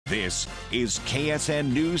This is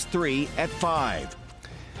KSN News 3 at 5.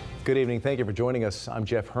 Good evening. Thank you for joining us. I'm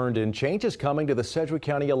Jeff Herndon. Change is coming to the Sedgwick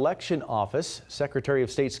County Election Office. Secretary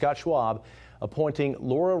of State Scott Schwab appointing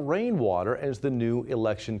Laura Rainwater as the new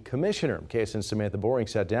election commissioner. KSN's Samantha Boring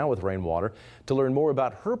sat down with Rainwater to learn more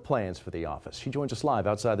about her plans for the office. She joins us live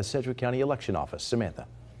outside the Sedgwick County Election Office. Samantha.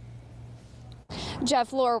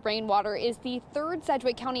 Jeff, Laura Rainwater is the third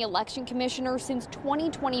Sedgwick County election commissioner since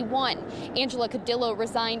 2021. Angela Cadillo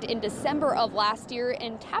resigned in December of last year,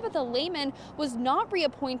 and Tabitha Lehman was not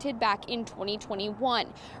reappointed back in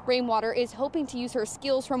 2021. Rainwater is hoping to use her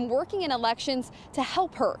skills from working in elections to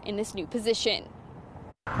help her in this new position.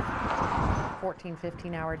 14,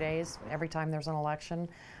 15-hour days every time there's an election.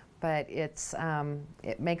 But it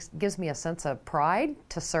gives me a sense of pride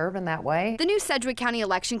to serve in that way. The new Sedgwick County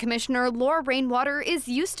Election Commissioner, Laura Rainwater, is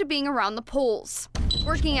used to being around the polls.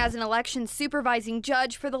 Working as an election supervising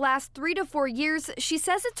judge for the last 3 to 4 years, she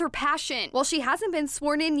says it's her passion. While she hasn't been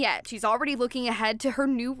sworn in yet, she's already looking ahead to her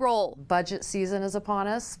new role. Budget season is upon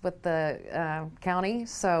us with the county,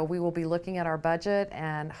 so we will be looking at our budget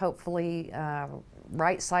and hopefully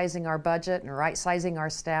right-sizing our budget and right-sizing our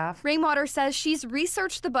staff. Rainwater says she's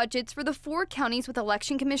researched the budgets for the 4 counties with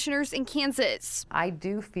election commissioners in Kansas. I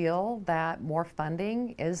do feel that more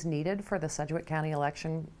funding is needed for the Sedgwick County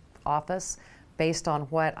Election Office based on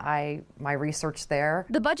what my research there.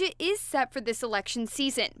 The budget is set for this election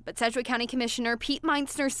season, but Sedgwick County Commissioner Pete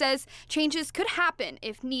Meintzner says changes could happen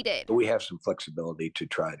if needed. We have some flexibility to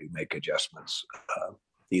try to make adjustments,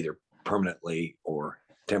 either permanently or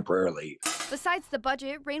temporarily. Besides the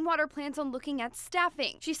budget, Rainwater plans on looking at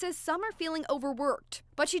staffing. She says some are feeling overworked,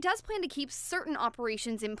 but she does plan to keep certain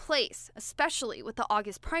operations in place, especially with the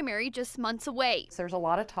August primary just months away. There's a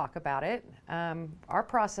lot of talk about it. Our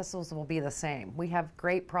processes will be the same. We have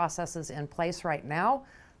great processes in place right now.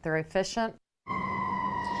 They're efficient.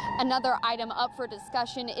 Another item up for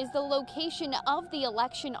discussion is the location of the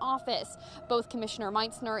election office. Both Commissioner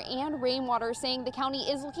Meintzner and Rainwater saying the county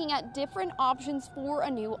is looking at different options for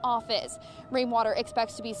a new office. Rainwater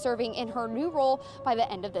expects to be serving in her new role by the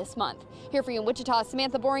end of this month. Here for you in Wichita,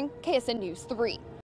 Samantha Boring, KSN News 3.